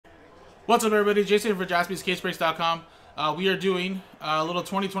What's up, everybody? Jason for JaspysCaseBreaks.com. We are doing a little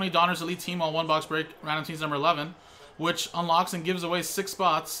 2020 Donruss Elite Tmall one box break, random teams number 11, which unlocks and gives away 6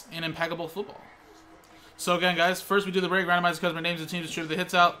 spots in Impeccable Football. So again, guys, first we do the break, randomize the customer names and teams, distribute the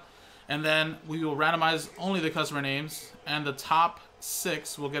hits out, and then we will randomize only the customer names, and the top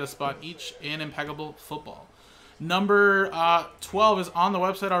 6 will get a spot each in Impeccable Football. Number 12 is on the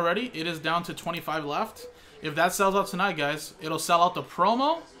website already. It is down to 25 left. If that sells out tonight, guys, it'll sell out the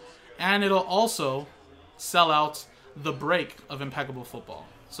promo, and it'll also sell out the break of Impeccable Football.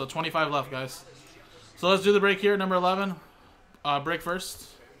 So 25 left, guys. So let's do the break here, number 11. Break first.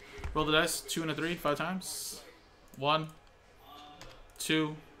 Roll the dice, 2 and a 3, 5 times. 1,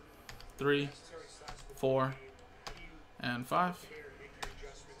 2, 3, 4, and 5.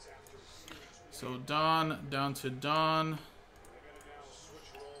 So Don, down to Don.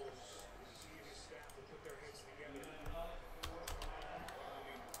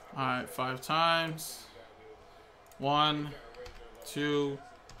 Alright, 5 times. 1, 2,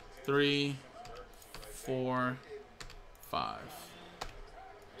 3, 4, 5.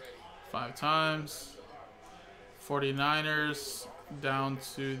 5 times. 49ers down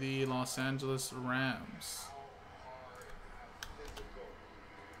to the Los Angeles Rams.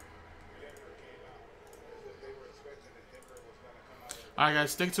 Alright,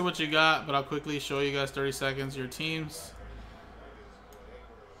 guys, stick to what you got, but I'll quickly show you guys 30 seconds your teams.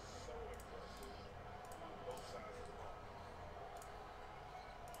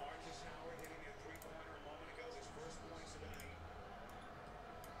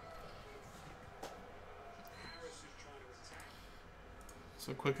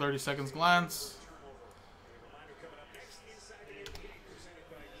 So quick 30 seconds glance.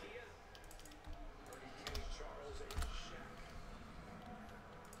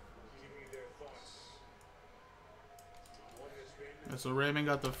 So Raymond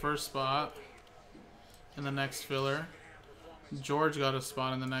got the first spot in the next filler. George got a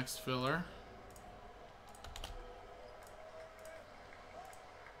spot in the next filler.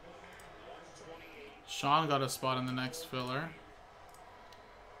 Sean got a spot in the next filler.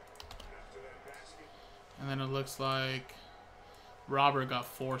 And then it looks like Robert got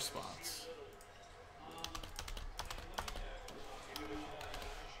 4 spots.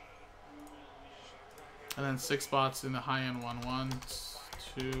 And then 6 spots in the high-end one. 1,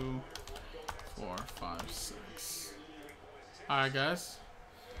 2, 4, 5, 6. Alright, guys.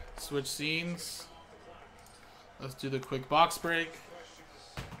 Switch scenes. Let's do the quick box break.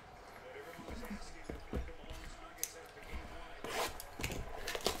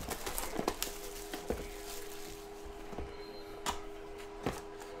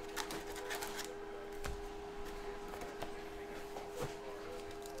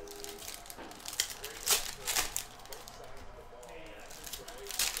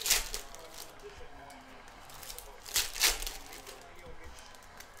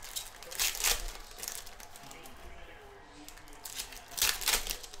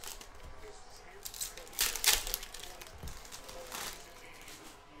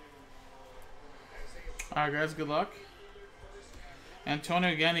 Alright, guys, good luck.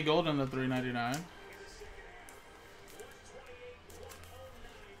 Antonio Gandy Golden to 399.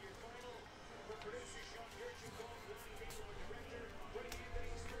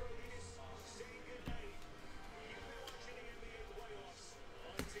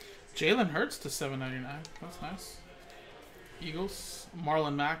 Jalen Hurts to 799. That's nice. Eagles.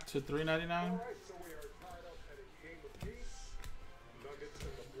 Marlon Mack to 399.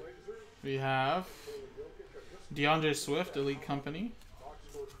 We have DeAndre Swift, Elite Company.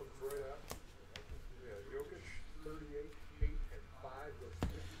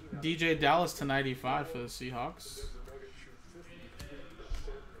 DJ Dallas to 95 for the Seahawks.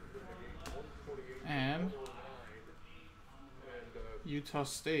 And Utah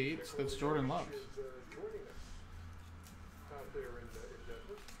State, that's Jordan Love.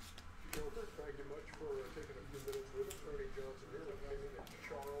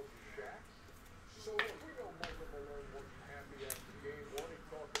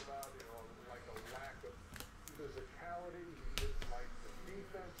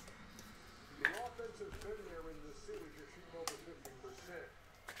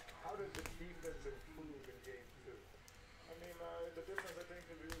 How did the defense improve in game 2? I mean, the difference, I think,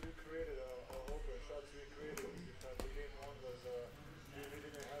 we created a open shots. We created because the game 1 was we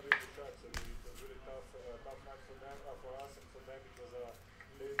didn't have any shots, so it was really tough match for them, for us, and for them because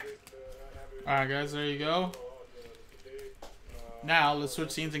they did. All right, guys, there you go. Now let's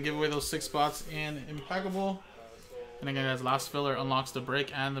switch scenes and give away those 6 spots in Impeccable. And again, guys, last filler unlocks the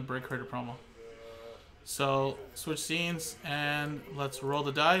break and the break creator promo. So switch scenes and let's roll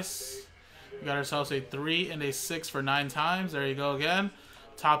the dice. We got ourselves a 3 and a 6 for 9 times. There you go again.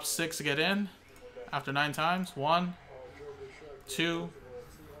 Top 6 get in after 9 times. 1, 2,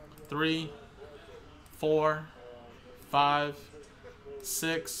 3, 4, 5,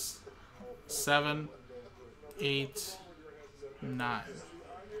 6, 7, 8, 9.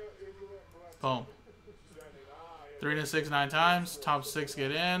 Boom. 3 and a 6, 9 times. Top 6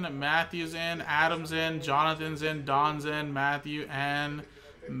 get in. Matthew's in. Adam's in. Jonathan's in. Don's in. Matthew and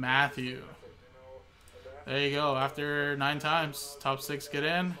Matthew. There you go. After 9 times, top 6 get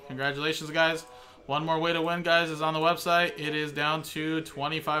in. Congratulations, guys. One more way to win, guys, is on the website. It is down to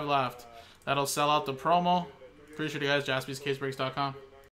 25 left. That'll sell out the promo. Appreciate you guys. JaspysCaseBreaks.com.